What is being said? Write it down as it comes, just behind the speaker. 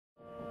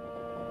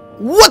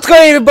What's going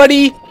on,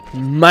 everybody?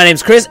 My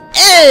name's Chris,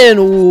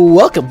 and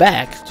welcome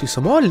back to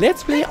some more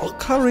Let's Play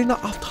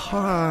Ocarina of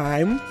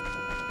Time.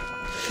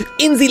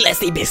 In the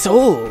last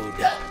episode,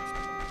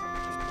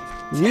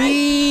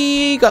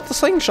 we got the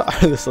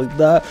slingshot,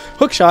 the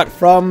hook shot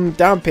from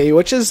Dampé,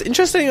 which is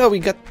interesting that we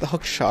got the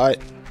hook shot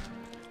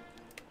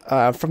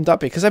from Dampé,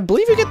 because I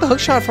believe you get the hook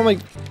shot from like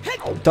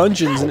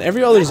dungeons in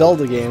every other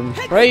Zelda game,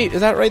 right? Is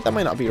that right? That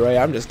might not be right.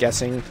 I'm just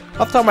guessing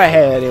off the top of my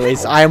head.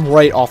 Anyways, I am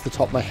right off the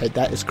top of my head.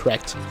 That is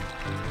correct.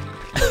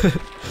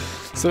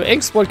 So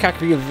explored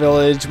Ocarina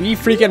Village. We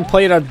freaking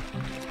played a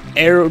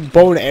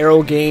bow and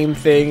arrow game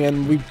thing,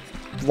 and we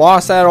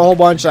lost that a whole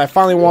bunch. And I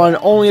finally won,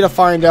 only to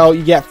find out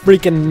you get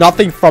freaking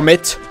nothing from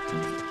it.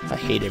 I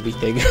hate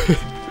everything.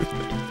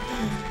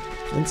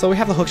 And so we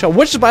have the hookshot,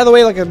 which, by the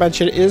way, like I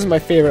mentioned, is my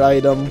favorite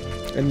item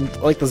in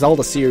like the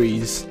Zelda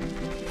series.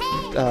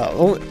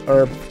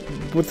 Or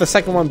with the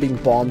second one being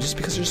bomb, just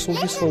because they're so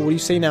useful. What do you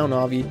say now,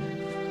 Navi?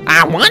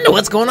 I wonder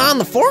what's going on in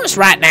the forest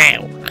right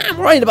now. I'm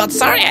worried about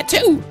Saria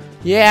too.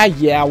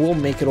 Yeah, we'll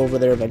make it over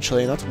there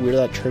eventually. And that's weird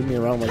that turned me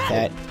around like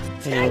that.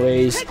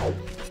 Anyways,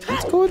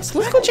 let's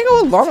go check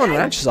out what Lon Lon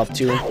Ranch is up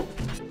to.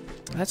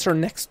 That's our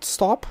next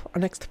stop,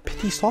 our next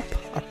pity stop,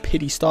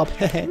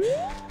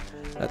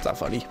 That's not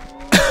funny.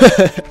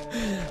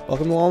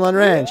 Welcome to Lon Lon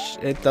Ranch.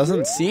 It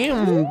doesn't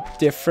seem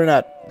different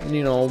at,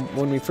 you know,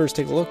 when we first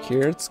take a look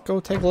here. Let's go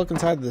take a look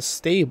inside the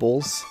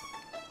stables.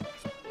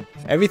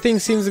 Everything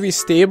seems to be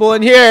stable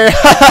in here.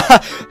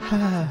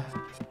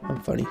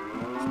 I'm funny.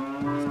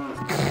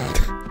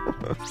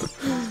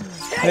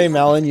 Hey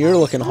Melon, you're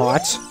looking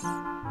hot.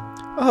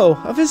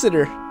 Oh, a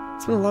visitor.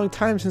 It's been a long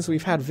time since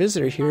we've had a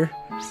visitor here.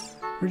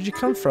 Where did you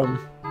come from?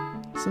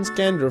 Since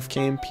Gandalf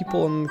came,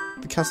 people in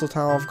the castle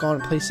town have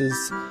gone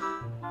places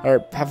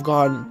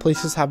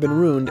have been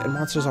ruined, and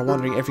monsters are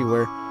wandering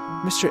everywhere.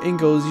 Mr.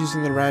 Ingo is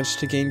using the ranch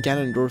to gain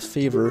Ganondorf's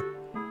favor.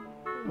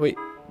 Wait,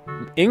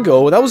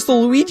 Ingo? That was the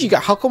Luigi guy.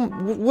 How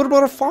come? What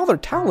about our father,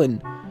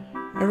 Talon?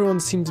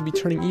 Everyone seems to be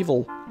turning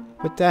evil.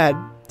 But Dad,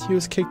 he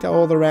was kicked out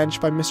of the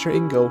ranch by Mr.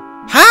 Ingo.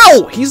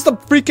 How? He's the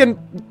freaking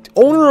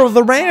owner of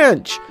the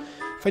ranch.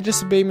 If I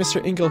disobey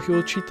Mr. Ingo, he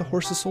will treat the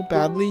horses so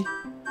badly.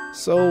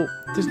 So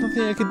there's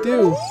nothing I could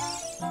do.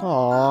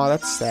 Aw,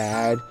 that's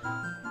sad.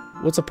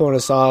 What's up on a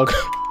song?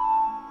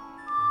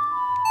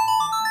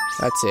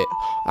 That's it.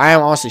 I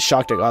am honestly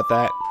shocked I got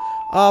that.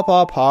 Up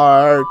a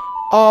part.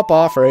 Up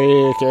a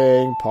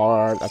freaking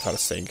part. That's how to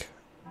sing.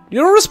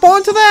 You don't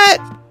respond to that?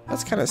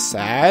 That's kind of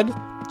sad.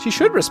 She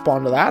should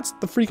respond to that. It's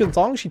the freaking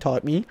song she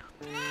taught me.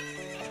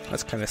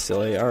 That's kind of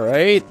silly.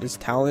 Alright. Is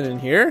Talon in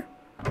here?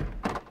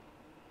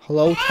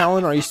 Hello,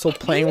 Talon? Are you still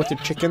playing with your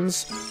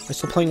chickens? Are you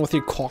still playing with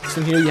your cocks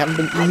in here? You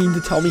mean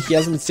to tell me he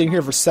hasn't been sitting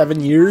here for 7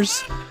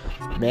 years?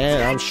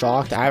 Man, I'm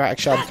shocked. I'm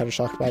kind of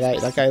shocked by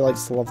that. That guy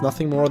likes to love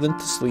nothing more than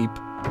to sleep.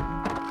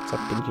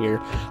 Up in here.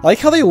 I like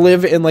how they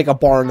live in like a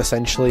barn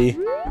essentially.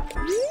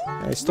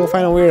 I still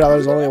find it weird how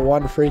there's only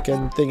one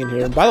freaking thing in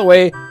here. And by the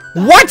way,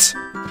 what?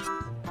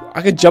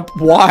 I could jump.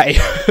 Why?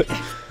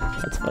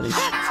 That's funny.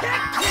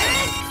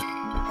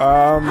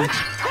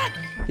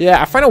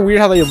 Yeah, I find it weird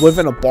how they live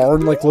in a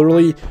barn. Like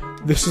literally,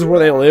 this is where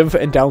they live,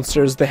 and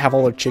downstairs they have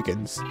all their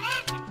chickens.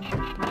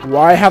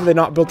 Why have they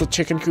not built a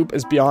chicken coop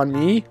is beyond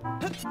me.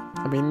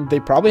 I mean,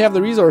 they probably have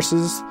the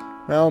resources.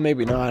 Well,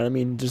 maybe not. I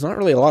mean, there's not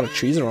really a lot of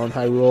trees around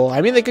Hyrule.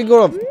 I mean, they could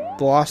go to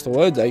the Lost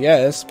Woods, I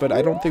guess, but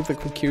I don't think the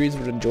Kokiris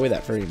would enjoy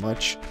that very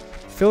much.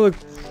 I feel like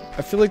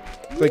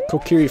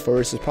Kokiri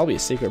Forest is probably a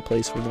sacred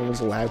place where no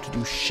one's allowed to do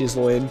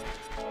shizzle in.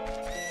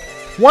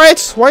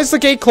 What? Why is the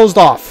gate closed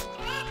off?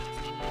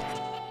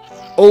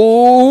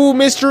 Oh,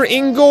 Mr.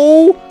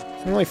 Ingo!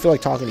 I don't really feel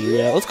like talking to you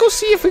yet. Let's go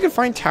see if we can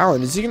find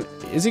Talon. Is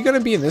he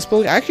gonna be in this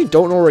building? I actually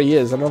don't know where he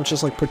is. I'm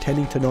just like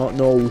pretending to not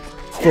know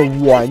for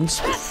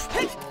once.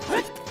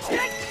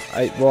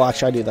 Well,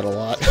 actually, I do that a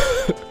lot.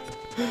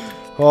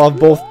 Well, I'll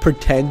both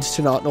pretend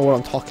to not know what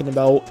I'm talking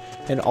about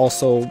and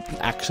also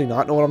actually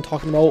not know what I'm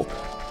talking about.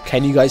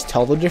 Can you guys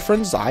tell the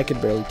difference? I can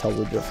barely tell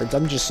the difference.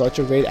 I'm just such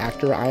a great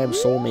actor. I am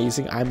so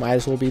amazing. I might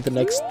as well be the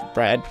next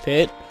Brad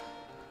Pitt.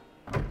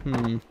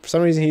 For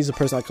some reason, he's the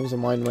person that comes to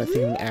mind when I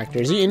think of an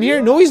actor. Is he in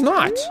here? No, he's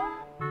not.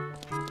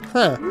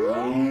 Huh.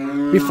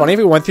 It'd be funny if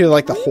we went through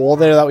like the hole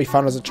there that we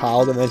found as a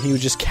child and then he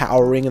was just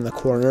cowering in the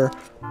corner.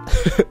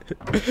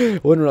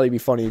 It wouldn't really be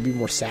funny. It'd be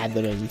more sad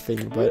than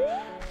anything. But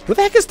where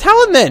the heck is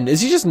Talon then?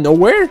 Is he just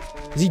nowhere?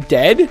 Is he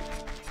dead?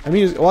 I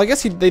mean, well, I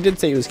guess they did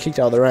say he was kicked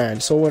out of the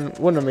ranch, so it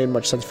wouldn't have made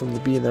much sense for him to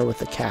be in there with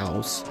the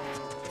cows.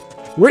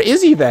 Where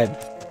is he then?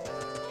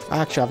 I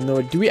actually have no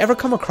idea. Do we ever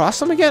come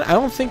across him again? I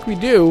don't think we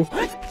do.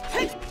 Oh,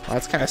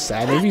 that's kind of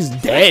sad. Maybe he's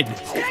dead.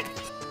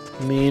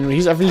 I mean,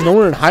 if he's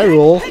nowhere in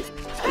Hyrule,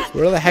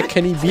 where the heck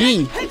can he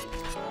be?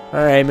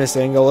 Alright, Miss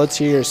Ingo, let's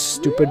hear your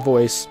stupid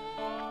voice.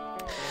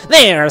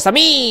 There are some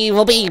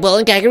evil people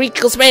in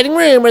Kakariko spreading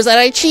rumors that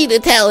I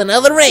cheated Talon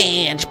of the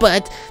ranch,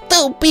 but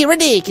don't be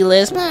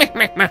ridiculous.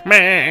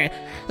 The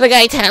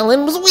guy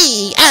Talon was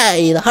weak.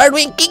 I, the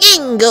hard-working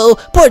Ingo,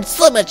 poured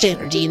so much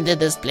energy into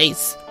this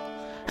place.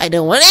 I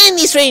don't want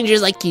any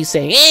strangers like you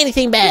saying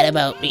anything bad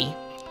about me.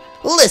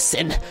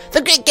 Listen,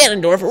 the great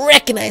Ganondorf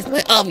recognized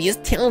my obvious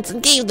talents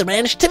and gave the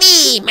ranch to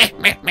me.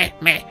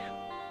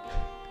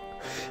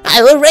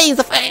 I will raise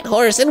a fine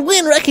horse and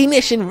win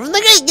recognition from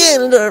the great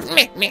Ganondorf.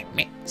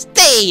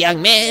 Stay,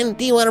 young man.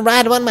 Do you want to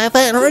ride one of my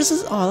fine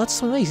horses? Oh, that's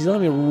so nice. He's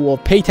letting me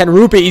pay 10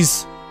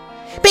 rupees.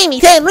 Pay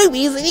me 10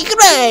 rupees and you can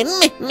ride.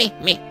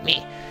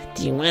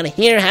 Do you want to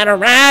hear how to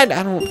ride?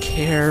 I don't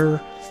care.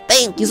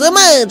 Thank you so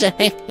much.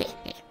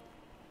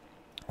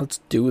 Let's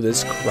do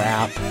this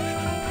crap.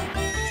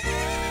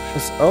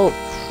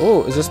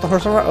 Oh, is this the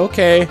horse I'm riding?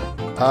 Okay.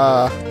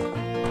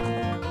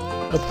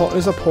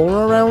 Is a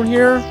Pona around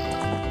here?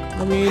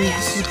 I mean,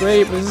 this is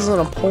great, but this isn't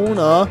a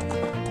Pona.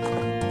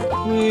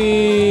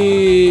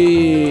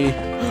 Whee!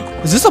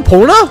 Is this a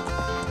Pona?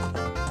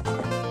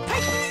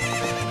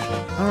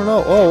 I don't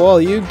know. Oh, well,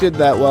 you did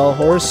that well,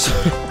 horse.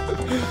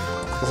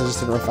 Because I just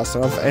didn't run fast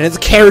enough. And it's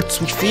carrots.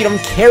 We feed him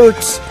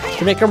carrots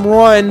to make him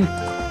run.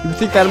 You'd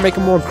think that'd make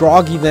him more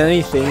groggy than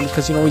anything,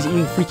 because, you know, he's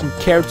eating freaking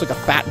carrots like a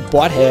fat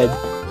butthead.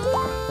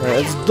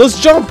 Alright, let's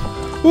jump!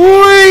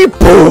 Whee!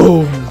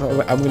 Boom!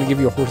 I'm gonna give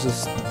you a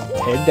horse's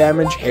head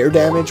damage, hair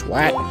damage,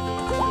 what?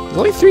 There's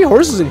only 3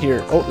 horses in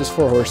here. Oh, there's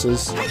 4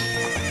 horses.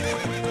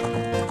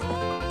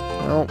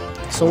 Well,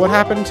 so what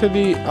happened to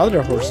the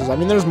other horses? I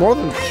mean, there's more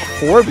than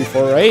 4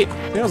 before, right? I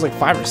think it was like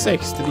 5 or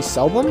 6. Did he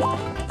sell them?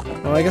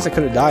 Oh, I guess I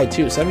could have died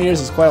too. 7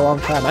 years is quite a long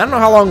time. I don't know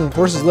how long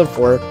horses live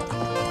for.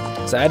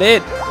 Is that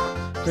it?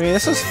 I mean,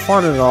 this is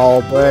fun and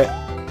all, but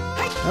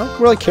I don't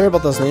really care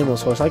about those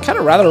nameless horses. I'd kind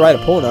of rather ride a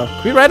Pona.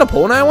 Can we ride a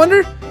Pona, I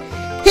wonder?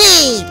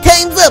 Hey,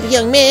 time's up,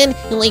 young man.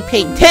 You only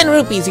paid 10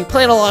 rupees. You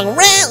played along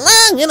right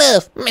long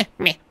enough.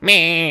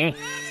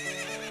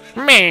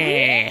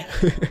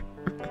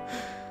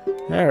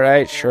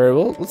 Alright, sure.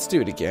 Well, let's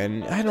do it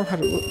again. I don't know how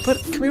to... But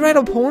can we ride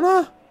a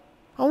Pona?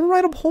 I want to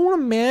ride a Pona,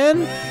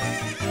 man.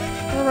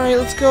 Alright,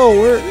 let's go.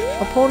 We're...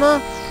 Epona?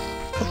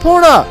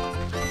 Epona!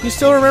 You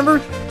still remember?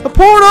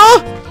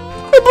 Epona!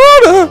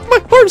 Epona! My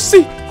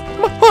horsey!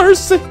 My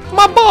horsey!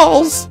 My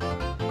balls!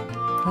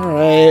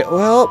 Alright,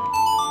 well...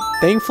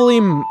 Thankfully,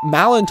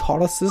 Malin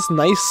taught us this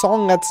nice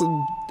song that's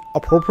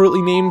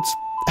appropriately named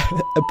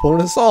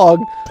Epona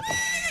song.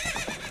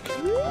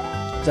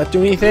 Does that do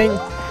anything?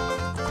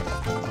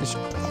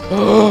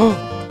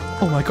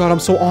 Oh my god, I'm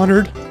so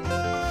honored.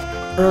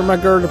 Oh my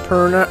god,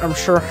 Epona, I'm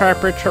so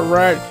happy to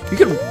ride. You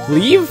can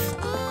leave?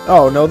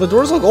 Oh no, the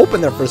doors look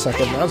open there for a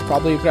second. That was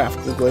probably a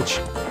graphical glitch.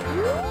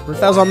 Or if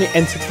that was on the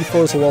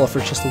N64 as well, if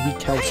it's just a weak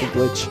council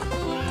glitch.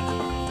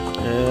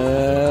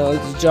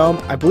 Let's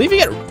jump. I believe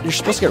you're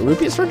supposed to get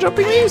rupees for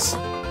jumping these?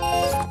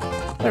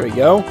 There we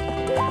go.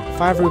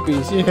 5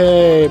 rupees,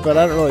 yay, but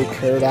I don't really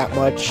care that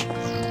much.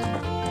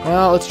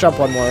 Well, let's jump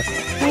one more.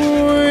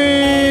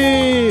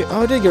 Whee!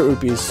 Oh, I did get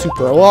rupees,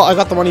 super. Well, I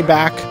got the money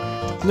back.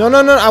 No,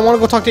 I want to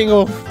go talk to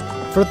Ingo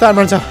for the time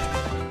runs out.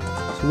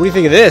 So what do you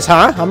think of this,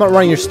 huh? I'm not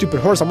riding your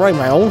stupid horse, I'm riding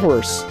my own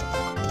horse.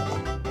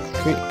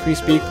 Can you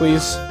speak,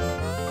 please?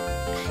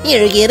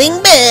 You're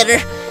getting better.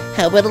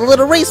 How about a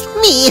little race with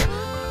me?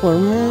 We'll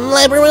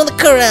lap around the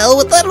corral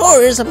with that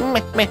horse.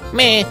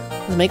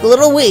 Let's make a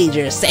little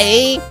wager,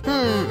 say?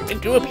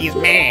 50 rupees,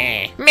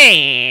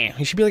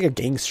 He should be like a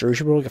gangster. He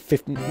should be like a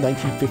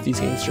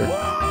 1950s gangster. Where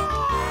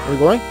are we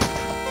going?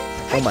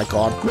 Oh my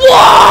god.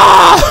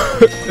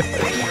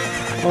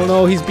 Oh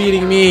no, he's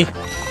beating me.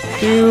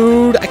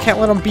 Dude, I can't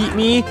let him beat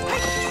me.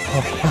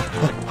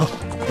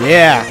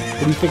 Yeah.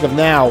 What do you think of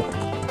now?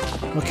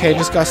 Okay,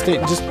 just gotta stay.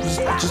 Just.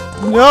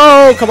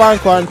 No! Come on.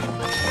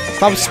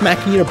 Stop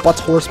smacking your butt's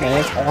horse, man.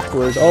 It's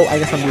awkward. Oh, I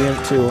guess I'm doing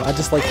it too. I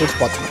just like horse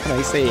butts. What can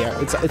I say?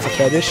 It's a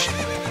fetish.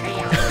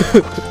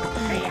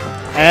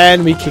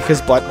 And we kick his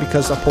butt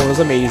because Epona's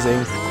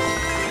amazing.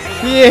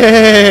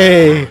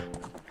 Yay!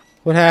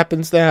 What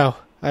happens now?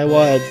 I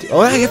won.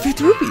 Oh, I get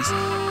 50 rupees.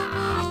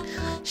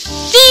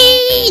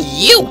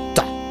 Shoot!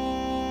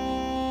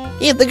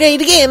 If the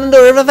great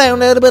Ganondorf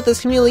found out about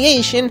this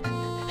humiliation,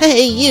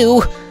 hey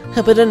you,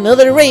 how about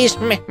another race?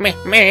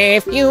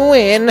 If you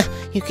win,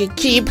 you can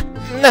keep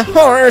the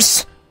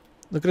horse.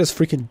 Look at his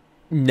freaking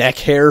neck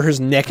hair, his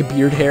neck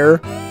beard hair.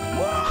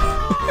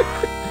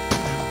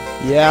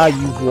 Yeah,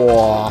 you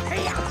are.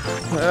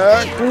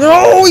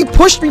 No, he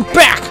pushed me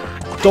back.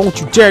 Don't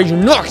you dare, you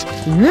knocked.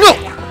 No,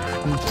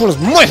 Epona's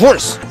my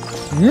horse.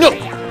 No.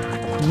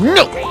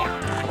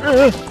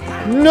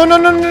 No,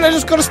 I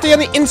just gotta stay on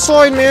the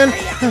inside, man.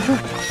 I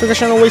think I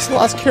shouldn't waste the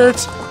last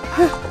carrots.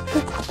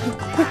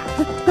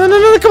 No,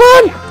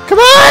 come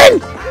on!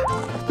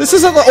 This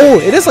isn't the, oh,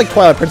 it is like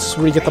Twilight Princess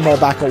where you get them all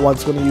back at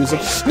once when you use them.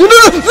 No!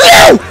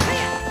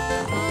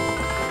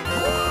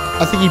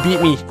 I think he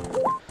beat me.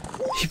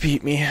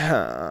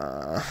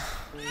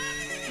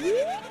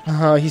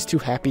 He's too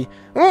happy.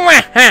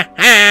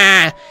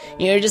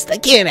 You're just a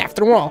kid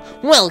after all.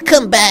 Well,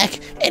 come back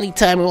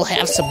anytime we'll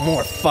have some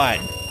more fun.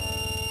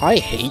 I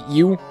hate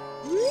you.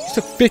 You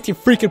took 50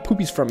 freaking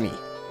poopies from me.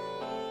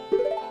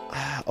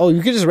 Oh,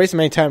 you can just race him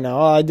anytime now.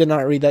 Oh, I did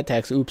not read that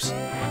text. Oops. Do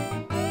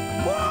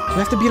I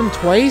have to beat him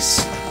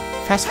twice?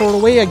 Fast forward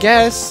away, I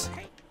guess.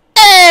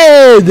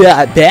 And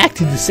back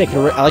to the second.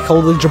 I like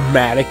how the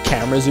dramatic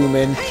camera zoom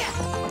in.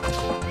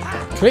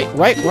 Wait,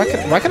 why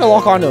can I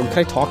lock onto him? Can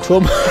I talk to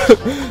him?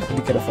 That'd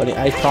be kind of funny.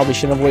 I probably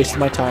shouldn't have wasted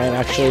my time,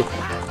 actually.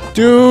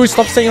 Dude,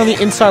 stop staying on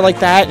the inside like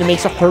that. It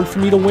makes it hard for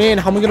me to win.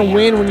 How am I gonna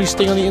win when you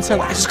stay on the inside?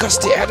 I just gotta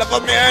stay ahead of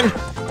him, man.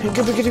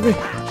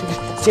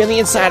 Stay on the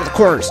inside of the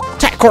corners.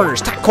 Tight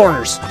corners, tight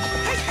corners.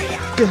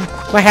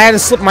 My hand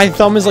is slipped. My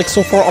thumb is like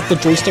so far off the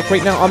joystick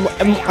right now.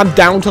 I'm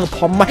down to the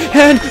palm of my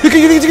hand.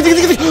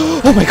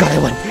 Oh my god, I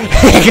won.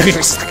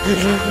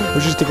 I'll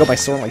just take out my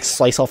sword and like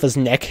slice off his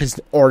neck,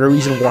 his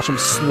arteries, and watch him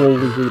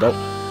slowly bleed out.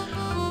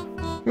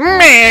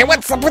 Man,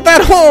 what's up with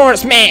that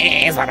horse,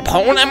 man? Is that a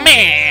pony,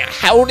 man?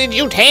 How did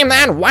you tame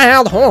that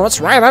wild horse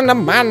right under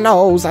my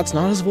nose? That's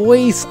not his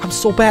voice. I'm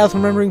so bad with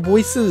remembering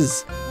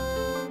voices.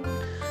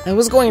 I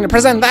was going to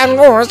present that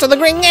horse to the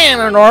Great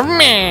Ganondorf,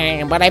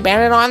 man, but I bet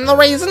it on the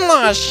raisin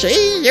law.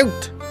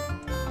 Shoot!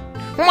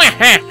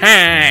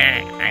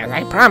 As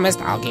I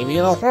promised, I'll give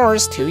you the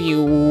horse to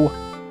you.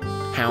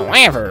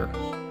 However,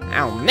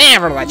 I'll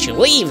never let you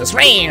leave this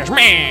range,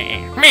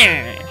 man.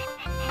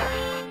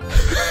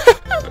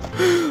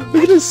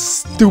 Look at his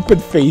stupid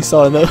face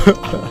on the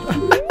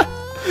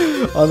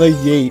on the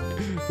gate.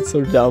 It's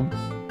so dumb.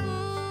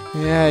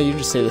 Yeah, you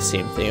just say the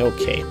same thing.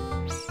 Okay.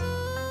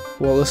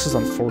 Well, this is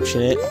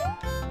unfortunate.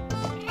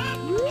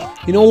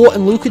 You know what?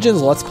 In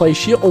Lucagen's Let's Play,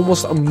 she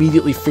almost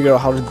immediately figured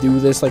out how to do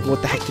this, like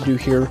what the heck to do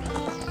here.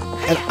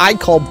 And I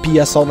call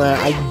BS on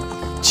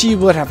that. She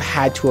would have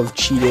had to have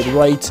cheated,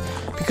 right?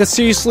 Because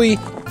seriously,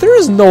 there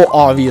is no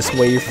obvious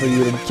way for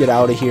you to get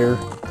out of here.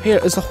 Hey,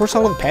 is the horse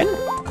out of the pen?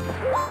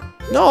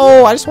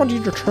 No, I just wanted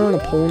you to turn,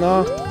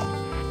 Epona.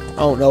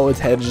 Oh no, its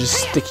head is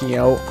just sticking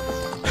out.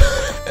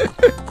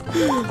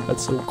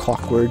 That's so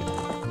awkward.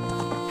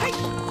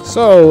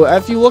 So,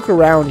 if you look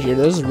around here,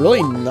 there's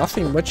really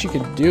nothing much you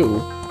could do.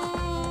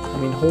 I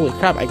mean, holy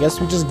crap, I guess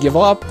we just give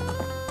up.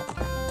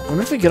 I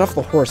wonder if we get off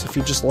the horse, if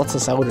he just lets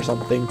us out or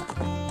something.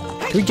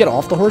 Can we get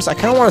off the horse? I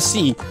kind of want to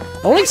see.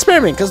 I want to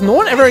experiment, because no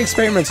one ever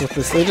experiments with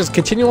this. They just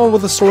continue on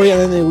with the story and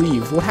then they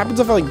leave. What happens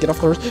if I get off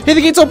the horse? Hey,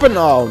 the gate's open!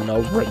 Oh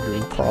no,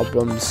 rendering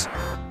problems.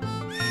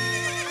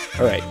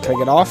 Alright, can I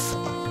get off?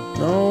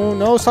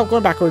 No, stop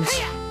going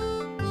backwards.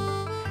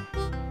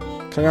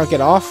 Can I not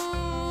get off?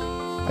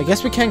 I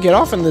guess we can't get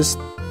off in this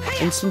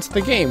instance of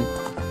the game.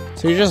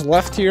 So you're just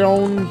left to your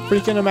own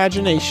freaking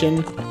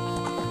imagination. So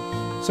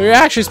what you're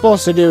actually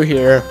supposed to do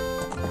here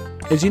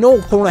is, you know,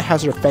 Epona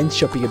has her fence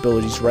jumping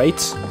abilities, right?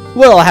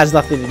 Well, it has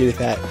nothing to do with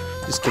that.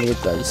 Just kidding,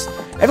 it does.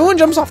 Everyone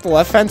jumps off the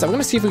left fence. I'm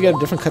gonna see if we get a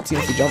different cutscene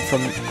if we jump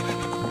from...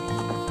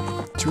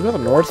 Should we go to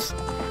the north?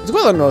 Let's go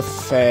to the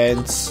north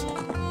fence.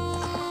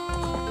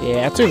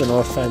 Yeah, let's do the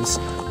north fence.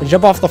 And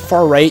jump off the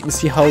far right and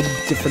see how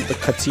different the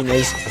cutscene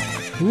is.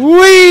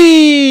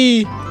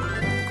 Whee!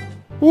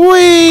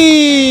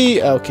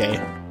 Whee! Okay.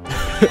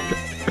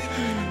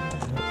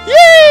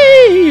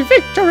 Yay!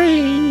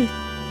 Victory!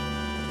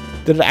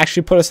 Did it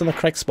actually put us in the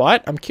correct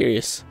spot? I'm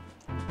curious.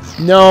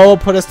 No,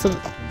 put us to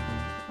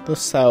the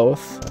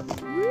south.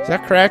 Is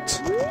that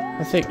correct?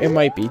 I think it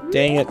might be.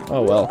 Dang it.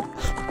 Oh well.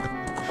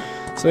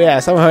 So yeah,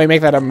 somehow we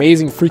make that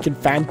amazing, freaking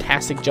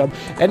fantastic jump.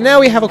 And now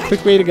we have a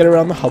quick way to get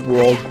around the hub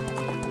world.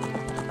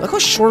 Look how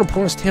short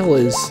Epona's tail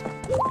is.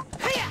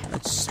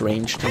 That's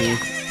strange to me.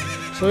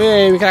 So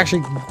yeah, we can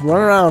actually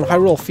run around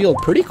Hyrule Field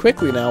pretty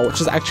quickly now, which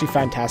is actually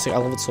fantastic. I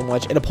love it so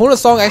much. And Epona's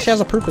song actually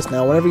has a purpose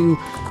now. Whenever you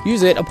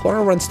use it,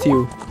 Epona runs to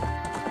you.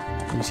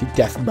 And you see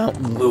Death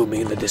Mountain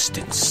looming in the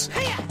distance.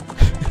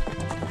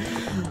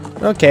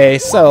 Okay,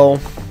 so...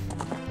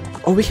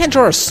 Oh, we can't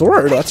draw our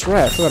sword. That's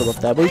right, I forgot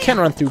about that. But we can't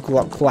run through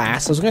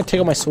glass. I was going to take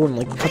out my sword and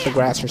like cut the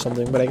grass or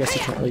something, but I guess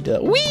you can't really do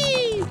that.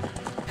 Whee!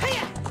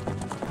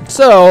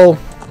 So...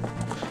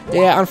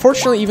 yeah,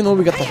 unfortunately, even though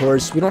we got the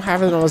horse, we don't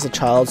have it as a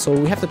child, so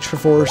we have to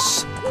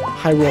traverse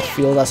Hyrule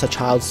Field as a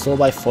child, still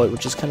by foot,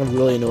 which is kind of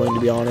really annoying, to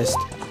be honest,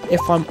 if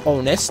I'm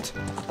honest.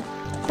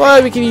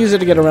 But we can use it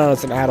to get around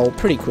as an adult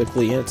pretty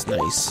quickly, and it's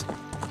nice.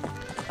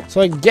 So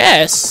I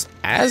guess,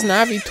 as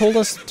Navi told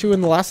us to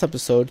in the last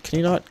episode, can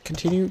you not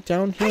continue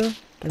down here?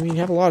 I mean, you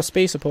have a lot of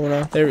space,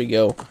 Epona. There we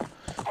go.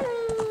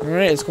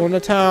 Alright, let's go into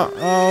town.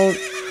 Oh,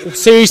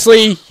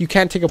 seriously? You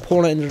can't take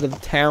Epona into the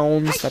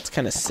towns? That's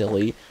kind of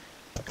silly.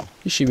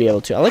 You should be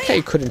able to. I like how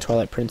you could in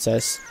Twilight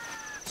Princess.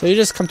 So you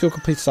just come to a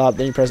complete stop,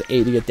 then you press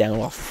A to get down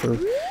off of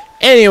her.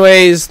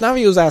 Anyways,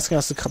 Navi was asking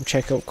us to come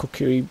check out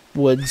Kokiri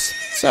Woods.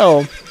 So,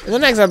 in the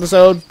next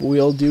episode,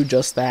 we'll do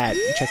just that.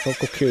 Check out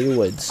Kokiri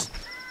Woods.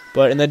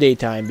 But in the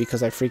daytime,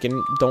 because I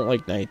freaking don't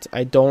like night.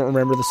 I don't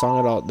remember the song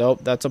at all. Nope,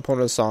 that's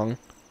Epona's song.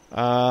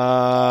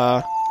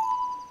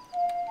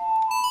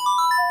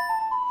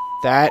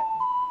 That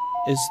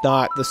is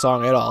not the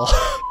song at all.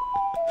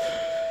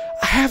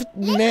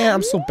 Man,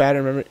 I'm so bad at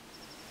remembering.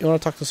 You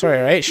want to talk to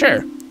Sora, right?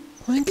 Sure.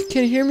 Link,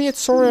 can you hear me? It's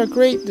Sora,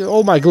 great.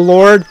 Oh my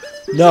lord.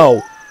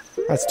 No.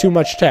 That's too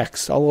much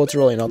text. Although it's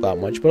really not that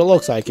much, but it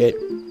looks like it.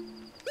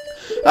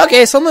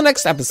 Okay, so in the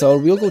next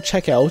episode, we'll go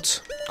check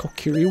out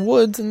Kokiri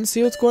Woods and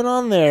see what's going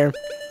on there.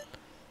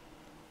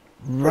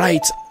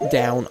 Right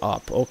down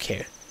up.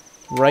 Okay.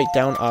 right,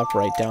 down, up,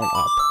 right, down,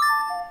 up.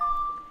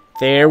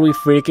 There we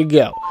freaking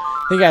go.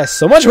 Thank you guys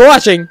so much for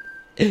watching.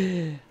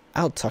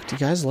 I'll talk to you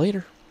guys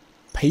later.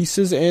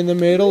 Peaces in the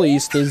Middle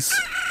East is...